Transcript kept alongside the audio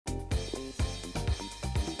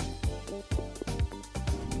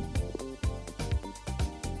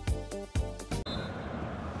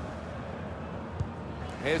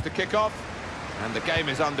Here's the kickoff, and the game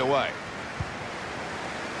is underway.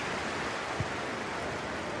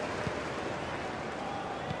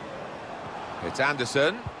 It's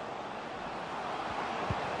Anderson.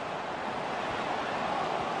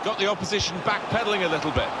 Got the opposition backpedaling a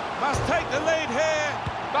little bit. Must take the lead here.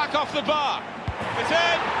 Back off the bar. It's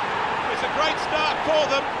in. It's a great start for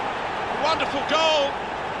them. A wonderful goal.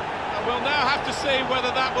 And we'll now have to see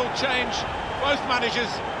whether that will change both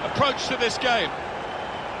managers' approach to this game.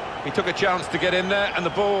 He took a chance to get in there, and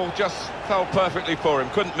the ball just fell perfectly for him.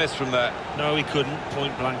 Couldn't miss from there. No, he couldn't.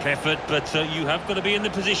 Point-blank effort. But you have got to be in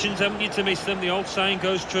the positions, haven't you, to miss them? The old saying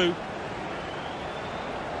goes true.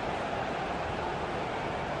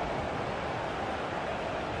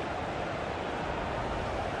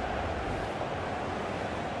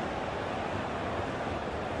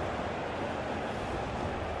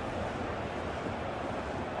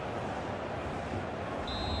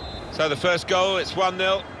 So the first goal, it's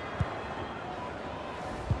 1-0.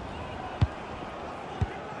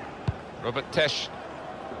 Robert Tesh.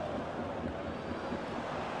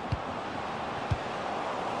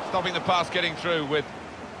 Stopping the pass getting through with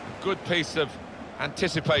a good piece of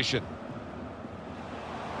anticipation.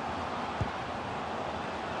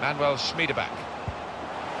 Manuel Schmiedeback.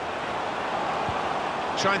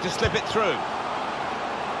 Trying to slip it through.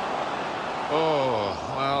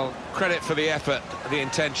 Oh, well, credit for the effort, the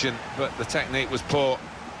intention, but the technique was poor.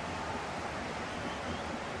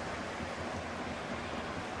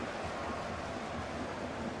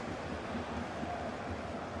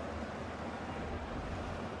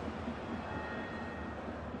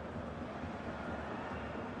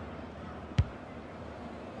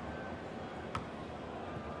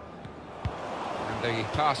 And the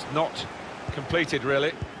pass not completed,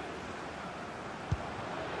 really.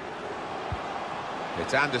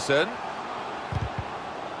 It's Anderson.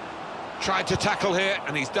 Tried to tackle here,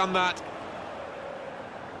 and he's done that.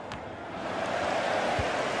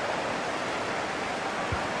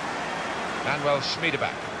 Manuel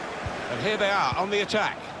Schmiedeback. And here they are on the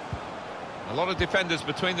attack. A lot of defenders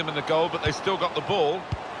between them and the goal, but they still got the ball.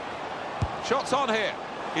 Shots on here.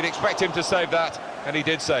 You'd expect him to save that, and he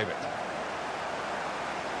did save it.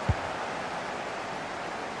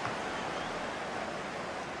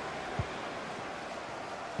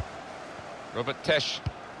 Robert Tesh.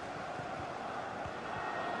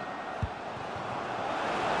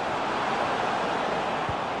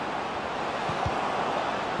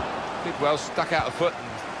 Did well, stuck out the foot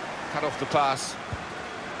and cut off the pass.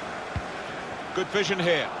 Good vision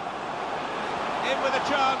here. In with a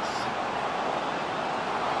chance.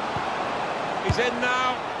 He's in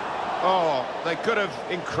now. Oh, they could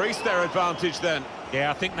have increased their advantage then.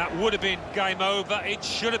 Yeah, I think that would have been game over. It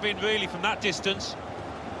should have been really from that distance.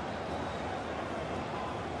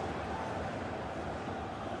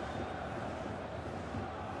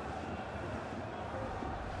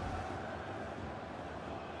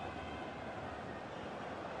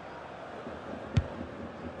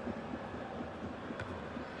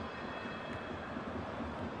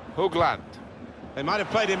 Hoogland. They might have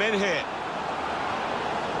played him in here.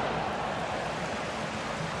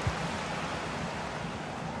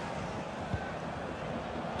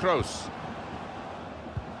 Kroos.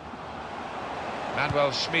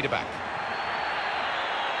 Manuel Schmiedeback.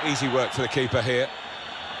 Easy work for the keeper here.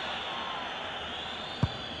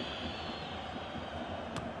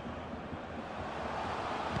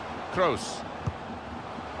 Kroos.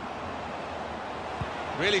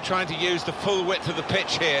 Really trying to use the full width of the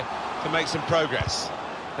pitch here to make some progress.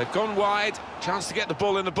 They've gone wide, chance to get the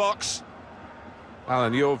ball in the box.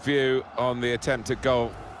 Alan, your view on the attempt at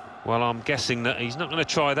goal? Well, I'm guessing that he's not going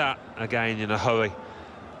to try that again in a hurry,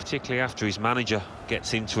 particularly after his manager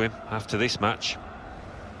gets into him after this match.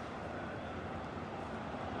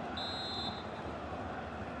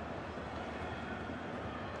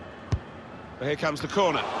 Here comes the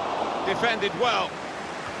corner. Defended well.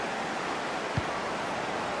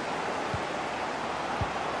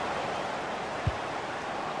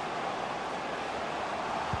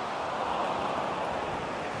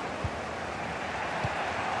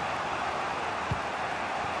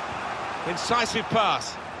 Incisive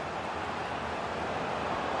pass.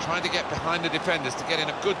 Trying to get behind the defenders to get in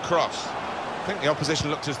a good cross. I think the opposition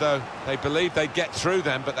looked as though they believed they'd get through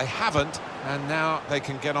them, but they haven't, and now they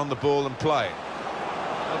can get on the ball and play.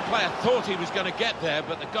 The player thought he was going to get there,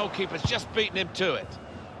 but the goalkeeper's just beaten him to it.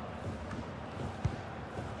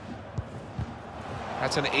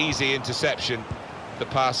 That's an easy interception. The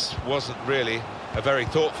pass wasn't really a very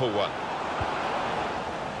thoughtful one.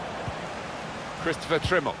 Christopher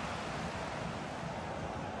Trimmel.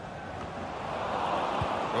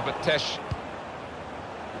 Robert Tesh.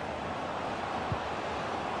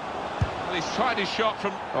 Well, he's tried his shot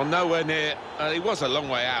from... Oh, nowhere near. He was a long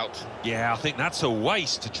way out. Yeah, I think that's a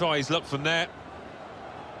waste to try his luck from there.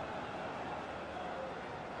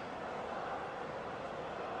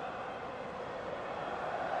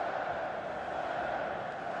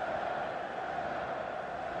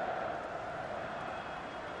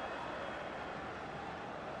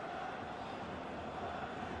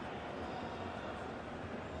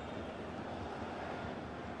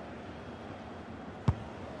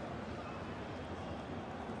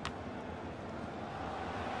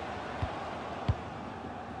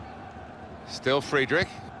 Still Friedrich.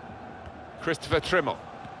 Christopher Trimmel.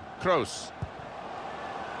 Kroos.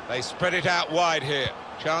 They spread it out wide here.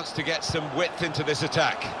 Chance to get some width into this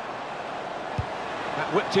attack.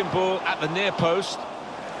 That whipped-in ball at the near post.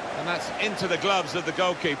 And that's into the gloves of the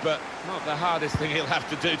goalkeeper. Not the hardest thing he'll have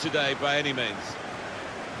to do today by any means.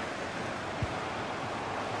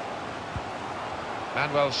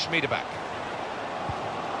 Manuel Schmiedeback.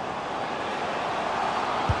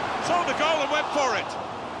 Saw the goal and went for it.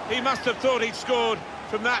 He must have thought he'd scored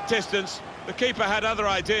from that distance. The keeper had other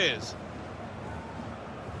ideas.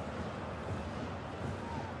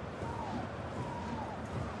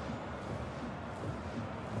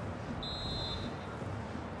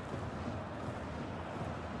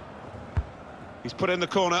 He's put in the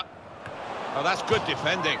corner. Oh, that's good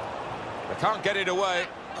defending. They can't get it away.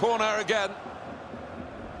 Corner again.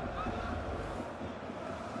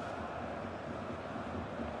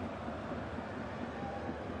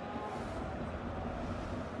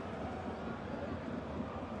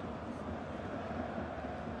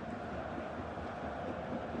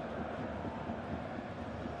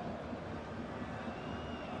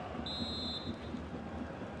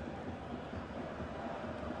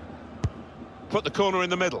 Put the corner in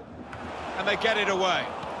the middle, and they get it away.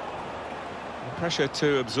 The pressure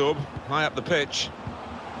to absorb, high up the pitch.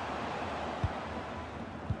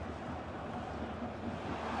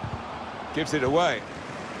 Gives it away.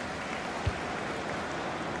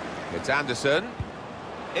 It's Anderson,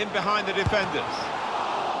 in behind the defenders.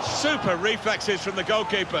 Super reflexes from the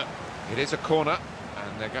goalkeeper. It is a corner,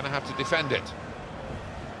 and they're going to have to defend it.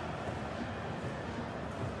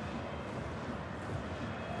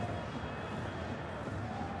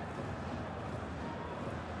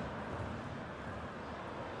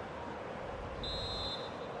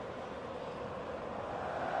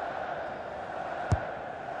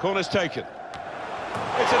 Corner's taken.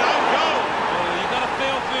 It's an own goal. Oh, you've got to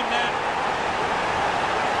feel for him there.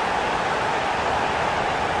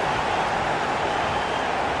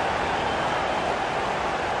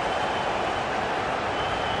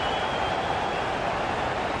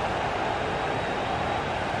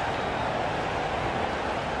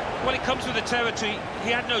 Well, it comes with the territory. He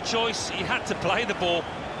had no choice. He had to play the ball,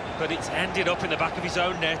 but it's ended up in the back of his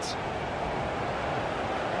own net.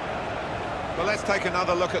 Well, let's take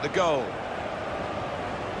another look at the goal.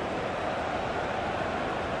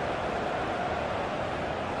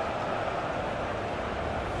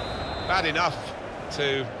 Bad enough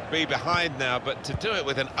to be behind now, but to do it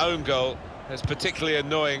with an own goal is particularly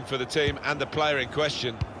annoying for the team and the player in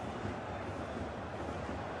question.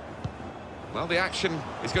 Well, the action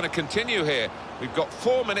is going to continue here. We've got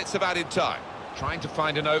 4 minutes of added time. Trying to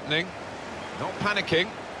find an opening, not panicking.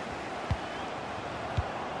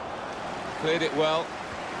 Cleared it well.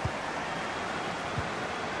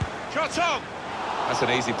 Shot on! That's an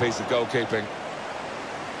easy piece of goalkeeping.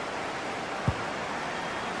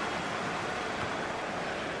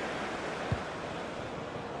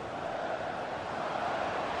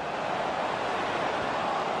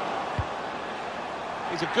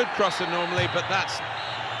 He's a good crosser normally, but that's...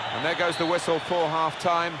 And there goes the whistle for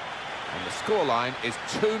half-time. And the scoreline is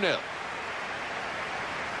 2-0.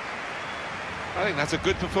 I think that's a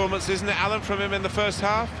good performance, isn't it, Alan, from him in the first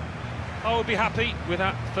half? I would be happy with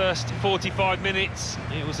that first 45 minutes.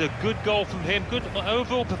 It was a good goal from him, good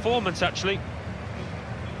overall performance, actually.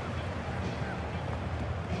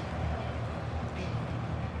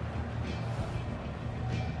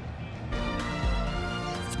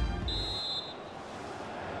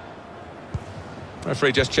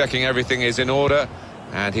 Referee just checking everything is in order,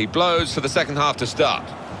 and he blows for the second half to start.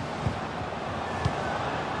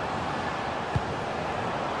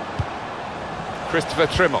 Christopher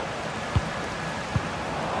Trimmel.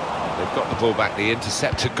 They've got the ball back, the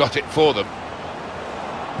interceptor got it for them.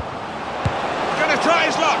 Going to try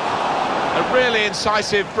his luck. A really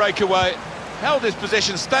incisive breakaway. Held his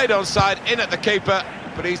position, stayed on side, in at the keeper,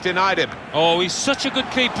 but he's denied him. Oh, he's such a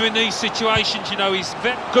good keeper in these situations, you know, he's...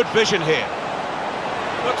 Good vision here.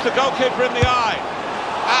 Looks the goalkeeper in the eye.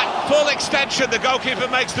 At full extension, the goalkeeper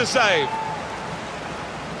makes the save.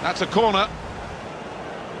 That's a corner.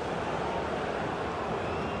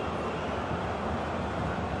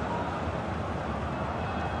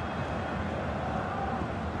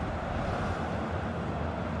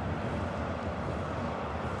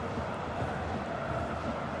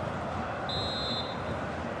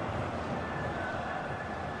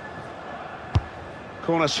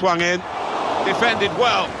 Corner swung in, defended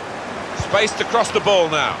well. Spaced across the ball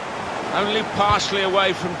now. Only partially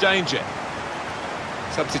away from danger.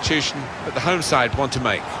 Substitution that the home side want to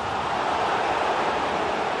make.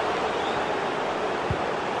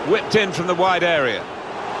 Whipped in from the wide area.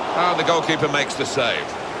 And the goalkeeper makes the save.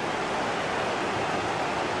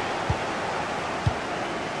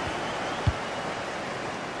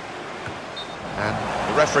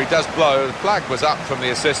 And the referee does blow. The flag was up from the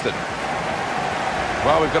assistant.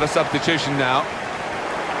 Well, we've got a substitution now.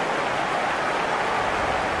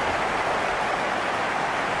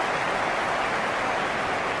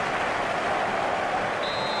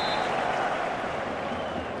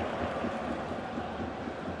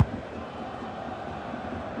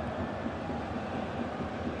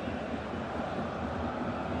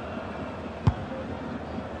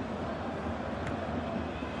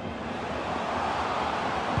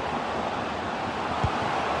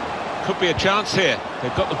 Could be a chance here.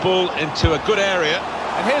 They've got the ball into a good area.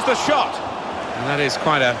 And here's the shot. And that is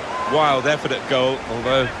quite a wild effort at goal,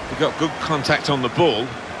 although he got good contact on the ball.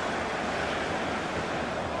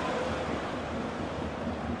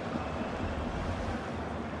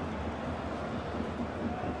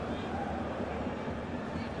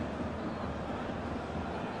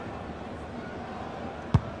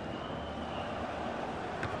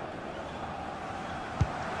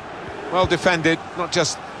 Well defended, not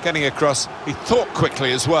just getting across, he thought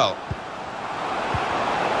quickly as well.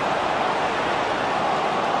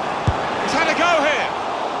 He's had a go here.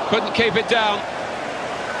 Couldn't keep it down.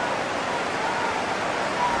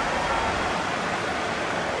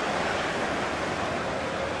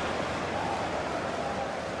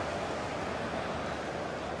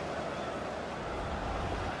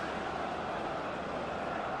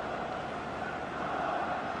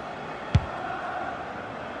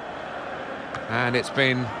 And it's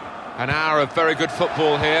been an hour of very good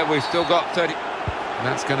football here. We've still got 30... And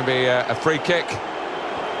that's going to be a free kick.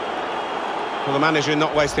 Well, the manager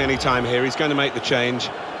not wasting any time here. He's going to make the change.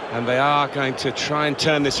 And they are going to try and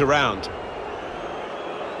turn this around.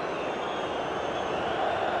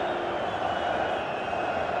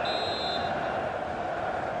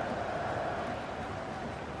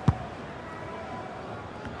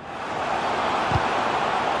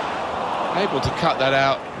 Able to cut that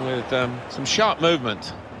out with some sharp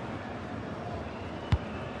movement.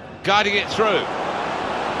 Guiding it through.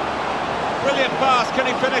 Brilliant pass, can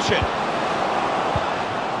he finish it?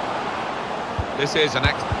 This is an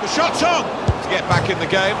the shot's on to get back in the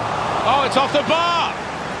game. Oh, it's off the bar.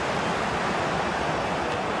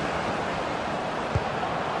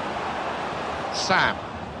 Sam.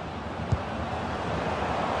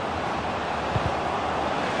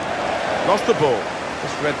 Lost the ball.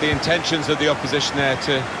 Just read the intentions of the opposition there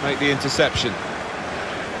to make the interception.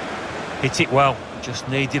 Hit it well, just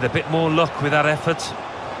needed a bit more luck with that effort.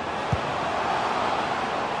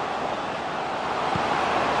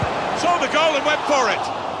 Saw the goal and went for it.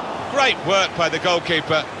 Great work by the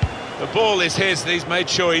goalkeeper. The ball is his and he's made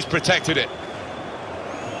sure he's protected it.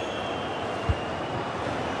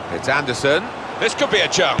 It's Anderson. This could be a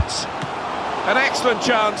chance. An excellent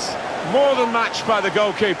chance. More than matched by the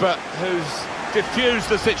goalkeeper, who's diffused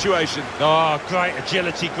the situation. Oh, great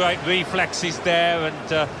agility, great reflexes there,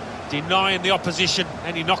 and denying the opposition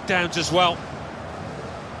any knockdowns as well.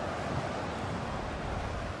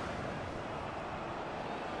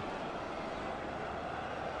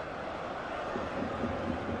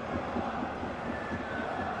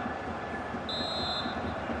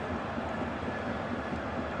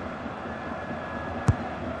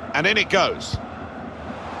 And in it goes.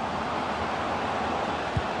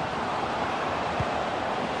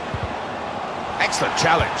 Excellent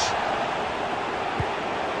challenge.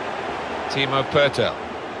 Timo Pertel.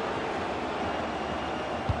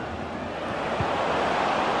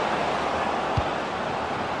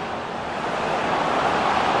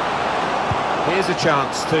 Here's a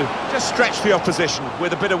chance to just stretch the opposition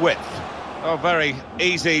with a bit of width. Oh, very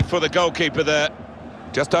easy for the goalkeeper there.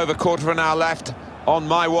 Just over quarter of an hour left on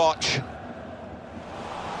my watch.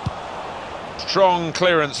 Strong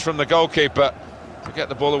clearance from the goalkeeper to get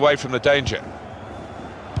the ball away from the danger.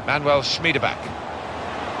 Manuel Schmiedeback.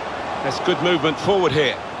 There's good movement forward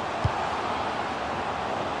here.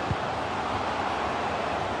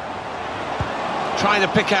 Trying to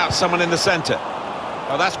pick out someone in the centre.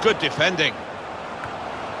 Oh, that's good defending.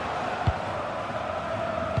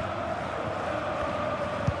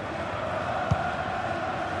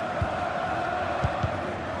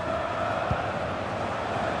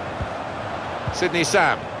 Sidney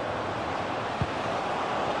Sam.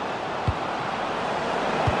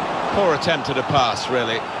 Poor attempt at a pass,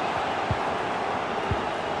 really.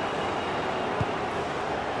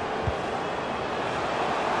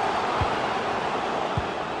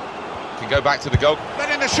 Can go back to the goal.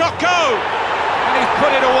 Letting the shot go! And he's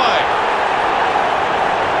put it away.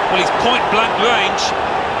 Well, he's point-blank range.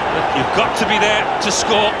 But you've got to be there to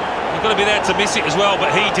score. You've got to be there to miss it as well, but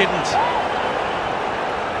he didn't.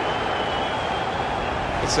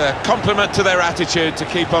 It's a compliment to their attitude to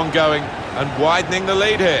keep on going and widening the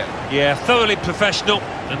lead here. Yeah, thoroughly professional,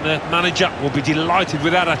 and the manager will be delighted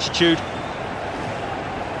with that attitude.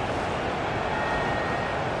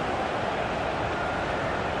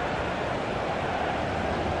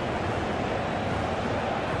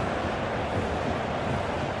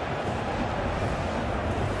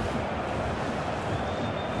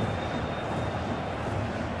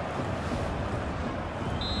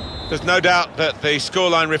 There's no doubt that the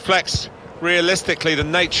scoreline reflects realistically the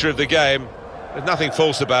nature of the game. There's nothing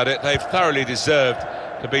false about it. They've thoroughly deserved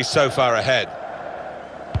to be so far ahead.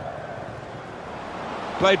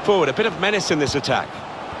 Played forward, a bit of menace in this attack.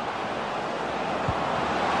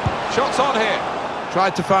 Shots on here.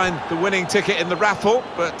 Tried to find the winning ticket in the raffle,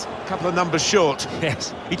 but a couple of numbers short.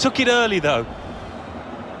 Yes, he took it early though.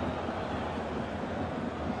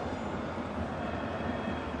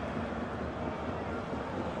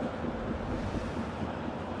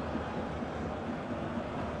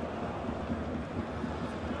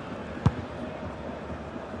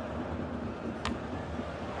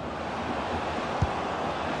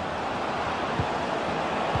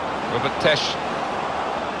 Robert Tesh.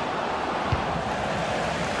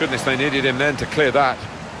 Goodness, they needed him then to clear that.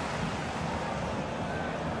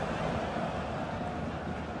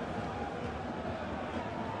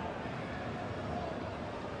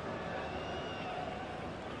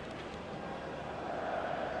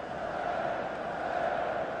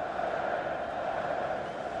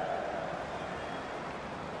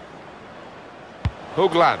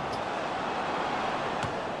 Hoogland.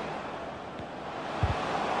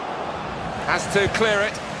 Has to clear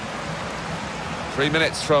it. 3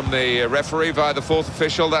 minutes from the referee via the fourth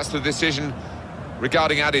official. That's the decision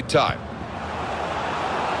regarding added time.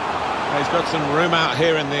 He's got some room out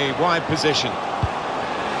here in the wide position.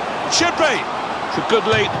 Should be. It's a good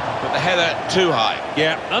leap, but the header too high.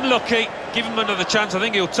 Yeah, unlucky. Give him another chance. I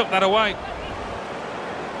think he'll tuck that away.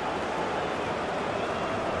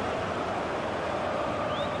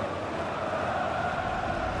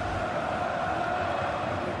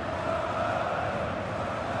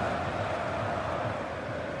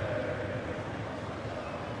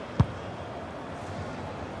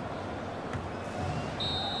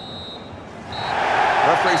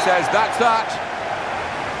 Referee says that's that.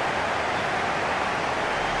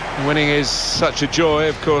 Winning is such a joy.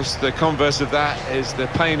 Of course, the converse of that is the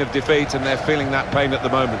pain of defeat, and they're feeling that pain at the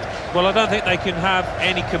moment. Well, I don't think they can have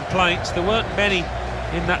any complaints. There weren't many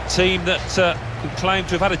in that team that could claim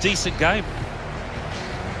to have had a decent game.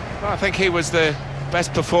 Well, I think he was the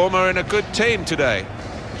best performer in a good team today.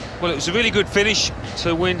 Well, it was a really good finish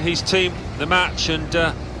to win his team the match, and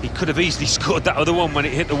he could have easily scored that other one when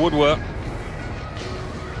it hit the woodwork.